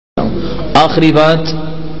آخری بات،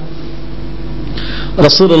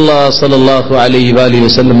 رسول اللہ صلی اللہ علیہ وآلہ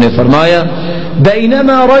وسلم نے فرمایا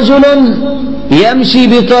بینما رجل يمشي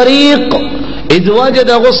بطريق اذ وجد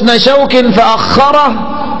غصن شوك فأخره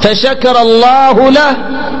فشكر الله له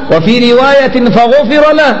وفي رواية فغفر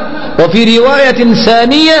له وفي رواية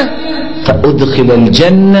ثانية فأدخل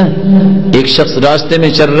الجنة. ایک شخص راستے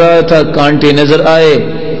میں چل رہا تھا، کانٹے نظر آئے،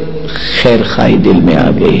 خیر خائی دل میں آ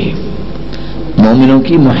گئی، مومنوں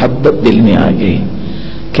کی محبت دل میں آ گئی.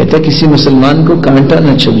 کہتا کسی مسلمان کو کانٹا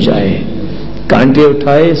نہ چھپ جائے، کانٹے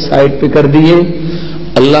اٹھائے سائڈ پہ کر دیے.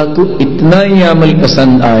 اللہ کو اتنا ہی عمل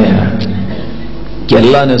پسند آیا کہ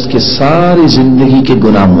اللہ نے اس کے ساری زندگی کے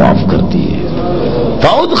گناہ معاف کر دیے.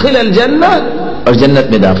 فادخل الجنہ، اور جنت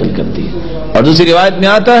میں داخل کر دیے. اور دوسری روایت میں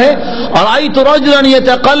آتا ہے رأیت رجلا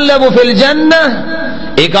یتقلب فی الجنہ،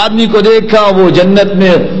 ایک آدمی کو دیکھا وہ جنت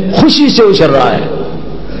میں خوشی سے اچھل رہا ہے.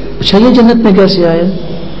 اچھا یہ جنت میں کیسے آیا؟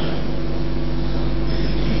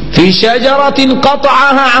 فی شجرۃ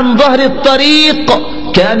قطعها عن ظہر الطریق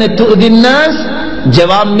كانت تؤذی الناس.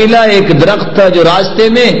 جواب ملا ایک درخت تھا جو راستے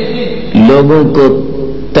میں لوگوں کو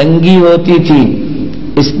تنگی ہوتی تھی،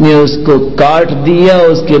 اس نے اس کو کاٹ دیا،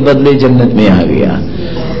 اس کے بدلے جنت میں آ گیا.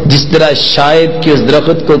 جس طرح شاید کہ اس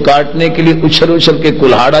درخت کو کاٹنے کے لیے اچھل اچھل کے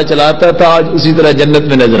کلہاڑا چلاتا تھا، آج اسی طرح جنت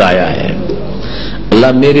میں نظر آیا ہے.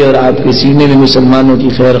 اللہ میرے اور آپ کے سینے میں مسلمانوں کی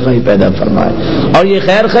خیر خواہی پیدا فرمائے. اور یہ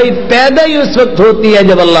خیر خواہی پیدا ہی اس وقت ہوتی ہے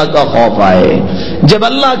جب اللہ کا خوف آئے، جب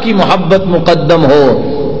اللہ کی محبت مقدم ہو،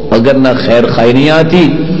 اگر نہ خیر خواہی نہیں آتی.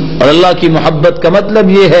 اور اللہ کی محبت کا مطلب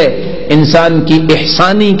یہ ہے انسان کی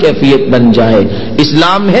احسانی کیفیت بن جائے.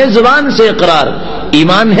 اسلام ہے زبان سے اقرار،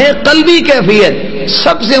 ایمان ہے قلبی کیفیت،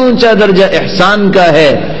 سب سے اونچا درجہ احسان کا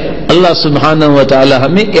ہے. اللہ سبحانہ و تعالی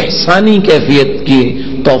ہمیں احسانی کیفیت کی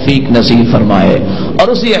توفیق نصیب فرمائے. اور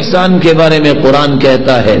اسی احسان کے بارے میں قرآن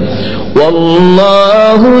کہتا ہے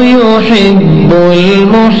واللہ یحب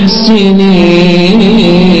المحسنین،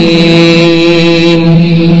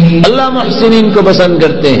 اللہ محسنین کو پسند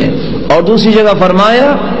کرتے ہیں. اور دوسری جگہ فرمایا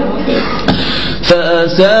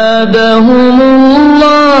فَأَثَابَهُمُ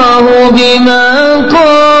اللَّهُ بِمَا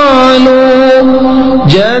قَالُوا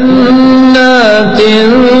جَنَّاتٍ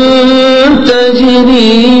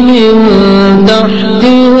تَجْرِي مِن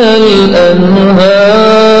تَحْتِهَا الْأَنْهَارُ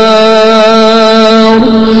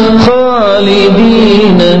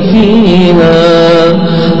خَالِدِينَ فِيهَا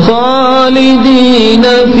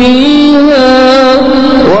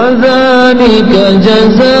وَذَلِكَ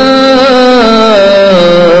جَزَاءُ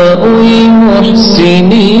الْمُحْسِنِينَ.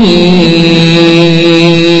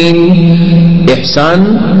 احسان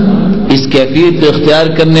اس کیفیت کو اختیار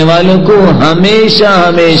کرنے والوں کو ہمیشہ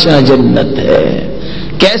ہمیشہ جنت ہے.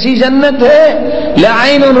 کیسی جنت ہے؟ لا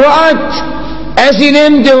عین رأت، ایسی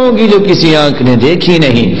نعمتیں ہوں گی جو کسی آنکھ نے دیکھی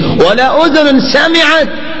نہیں. ولا اذن سمعت،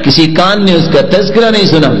 کسی کان نے اس کا تذکرہ نہیں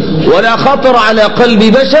سنا. ولا خطر على قلب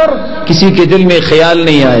بشر، کسی کے دل میں خیال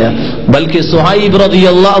نہیں آیا. بلکہ صہیب رضی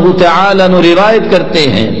اللہ تعالی عنہ روایت کرتے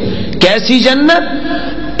ہیں کیسی جنت؟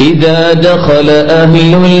 اذا دخل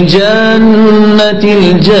اہل الجنة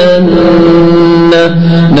الجنة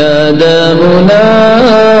نادى مناد،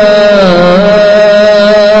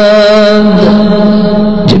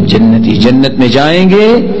 جب جنتی جنت میں جائیں گے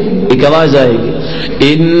ایک آواز آئے گی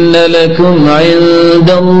ان لکم عند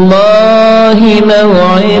اللہ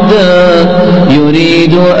موعدا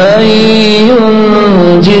یرید ان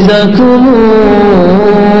ينجزکم.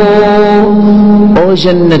 او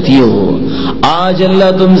جنتیو، آج اللہ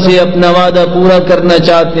تم سے اپنا وعدہ پورا کرنا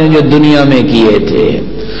چاہتے ہیں جو دنیا میں کیے تھے.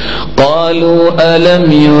 قالوا ألم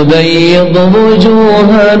يبيض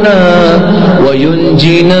وجوهنا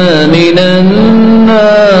وينجنا من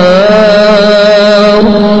النار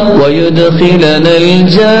ويدخلنا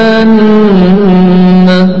الجنة.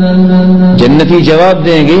 جنتی جواب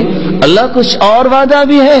دیں گے اللہ کچھ اور وعدہ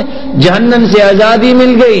بھی ہے، جہنم سے آزادی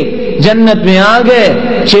مل گئی، جنت میں آ گئے،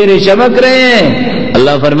 چہرے چمک رہے ہیں.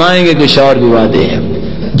 اللہ فرمائیں گے کچھ اور بھی وعدے ہیں.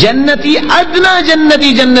 جنتی ادنا جنتی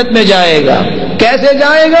جنت میں جائے گا. کیسے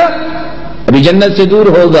جائے گا؟ ابھی جنت سے دور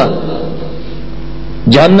ہوگا،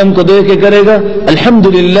 جہنم کو دیکھ کے کرے گا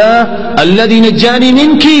الحمدللہ الذی نجانی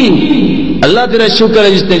منکی، اللہ تیرا شکر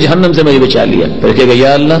ہے جس نے جہنم سے مجھے بچا لیا. پھر کہے گا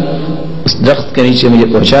یا اللہ اس درخت کے نیچے مجھے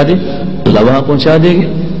پہنچا دے. اللہ وہاں پہنچا دے گے.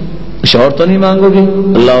 کچھ اور تو نہیں مانگو گے؟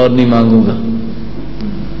 اللہ اور نہیں مانگوں گا.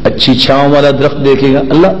 اچھی چھاؤں والا درخت دیکھے گا،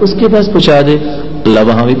 اللہ اس کے پاس پہنچا دے. اللہ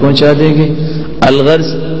وہاں بھی پہنچا دیں گے. الغرض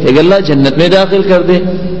کہ اللہ جنت میں داخل کر دے.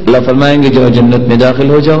 اللہ فرمائیں گے جاؤ جنت میں داخل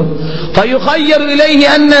ہو جاؤ. فَيُخَيَّرُ إِلَيْهِ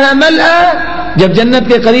أَنَّهَا مَلْأَى، جب جنت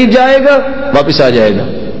کے قریب جائے گا واپس آ جائے گا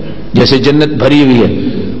جیسے جنت بھری ہوئی ہے.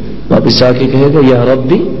 واپس آ کے کہے گا یا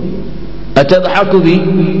ربی أَتَضْحَكُ بِي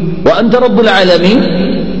وَأَنْتَ رَبُّ الْعَالَمِينَ،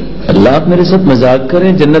 اللہ آپ میرے ساتھ مذاق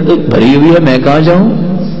کریں, جنت تو بھری ہوئی ہے, میں کہاں جاؤں,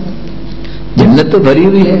 جنت تو بھری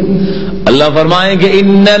ہوئی ہے. اللہ فرمائیں کہ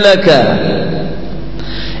ان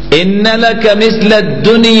لک مثل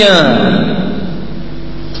الدنیا,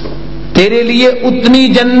 تیرے لیے اتنی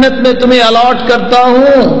جنت میں تمہیں الاٹ کرتا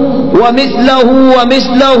ہوں, ومثلہ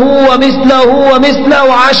ومثلہ ومثلہ ومثلہ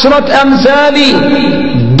وعشرۃ امثال,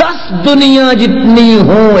 10 دنیا جتنی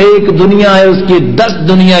ہوں, ایک دنیا ہے اس کی 10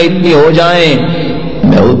 دنیا اتنی ہو جائیں,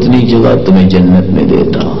 میں اتنی جگہ تمہیں جنت میں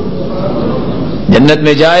دیتا ہوں. جنت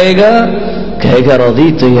میں جائے گا, کہے گا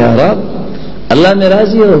رضیت یا رب, اللہ میں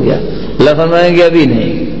راضی ہو گیا. اللہ فرمائیں گے ابھی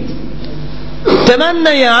نہیں,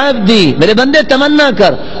 تمنا یا عبدی, میرے بندے تمنا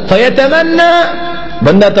کر. فیتمنا,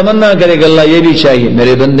 بندہ تمنا کرے گا اللہ یہ بھی چاہیے,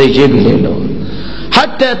 میرے بندے یہ بھی لے لو.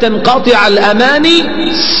 حتی تنقطع الامانی,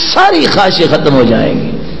 ساری خواہشیں ختم ہو جائیں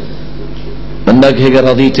گی. بندہ کہے گا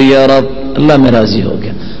رضیت یا رب, اللہ میں راضی ہو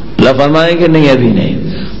گیا. اللہ فرمائیں گے نہیں ابھی نہیں.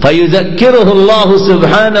 فیذکرہ اللہ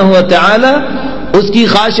سبحانہ وتعالی, اس کی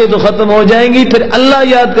خواہشیں تو ختم ہو جائیں گی, پھر اللہ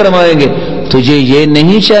یاد کروائیں گے تجھے یہ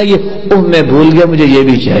نہیں چاہیے, میں بھول گیا مجھے یہ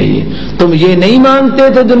بھی چاہیے. تم یہ نہیں مانگتے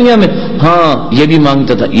تھے دنیا میں, ہاں یہ بھی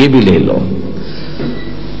مانگتا تھا, یہ بھی لے لو.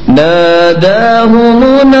 ناداہ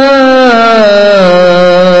مناد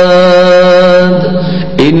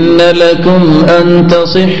ان لکم ان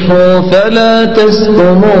تصحوا فلا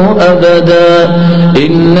تسقموا ابدا,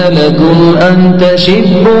 ان لکم ان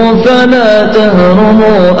تشبوا فلا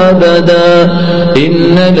تهرموا ابدا, ان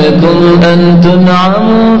لکم ان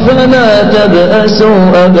تنعموا فلا تبأسوا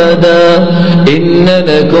ابدا, ان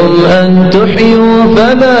لکم ان تحیوا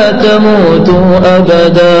فلا تموتوا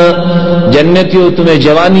ابدا. جنتیوں تمہیں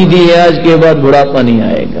جوانی دی ہے, آج کے بعد بڑھاپا نہیں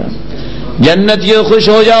آئے گا. جنتیوں خوش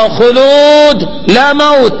ہو جاؤ, خلود لا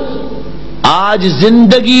موت, آج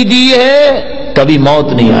زندگی دی ہے کبھی موت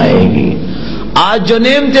نہیں آئے گی. آج جو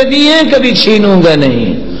نعمتیں دی ہیں کبھی چھینوں گا نہیں.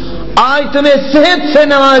 آج تمہیں صحت سے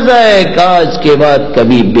نوازا ہے, آج کے بعد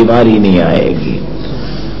کبھی بیماری نہیں آئے گی.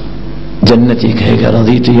 جنتی کہے گا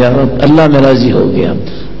رضیت یا رب, اللہ میں راضی ہو گیا.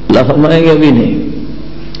 اللہ فرمائیں گے ابھی نہیں.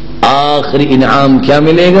 آخری انعام کیا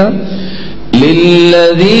ملے گا؟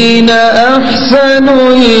 للذین احسنوا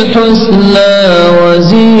الحسنى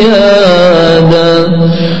وزیادہ,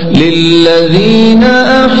 للذین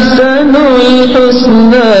احسنوا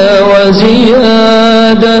الحسنى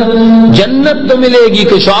وزیادہ. جنت تو ملے گی,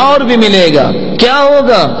 کچھ اور بھی ملے گا. کیا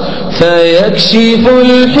ہوگا؟ فیکشف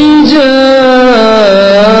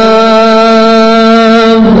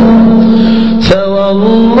الحجاب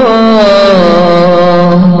فواللہ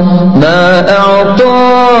ما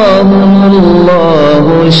اعطاهم اللہ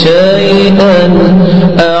شیئا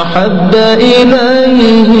احب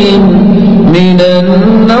الیہم من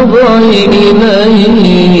النظر الیہ.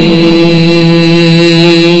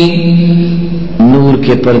 نور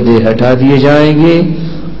کے پردے ہٹا دیے جائیں گے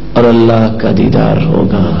اور اللہ کا دیدار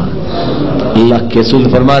ہوگا. اللہ کے رسول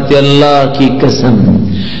فرماتے اللہ کی قسم,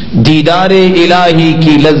 دیدار الہی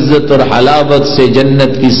کی لذت اور حلاوت سے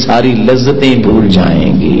جنت کی ساری لذتیں بھول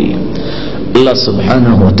جائیں گی. اللہ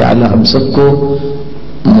سبحانہ و تعالی ہم سب کو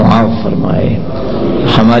معاف فرمائے,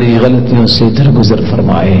 ہماری غلطیوں سے درگزر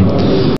فرمائے.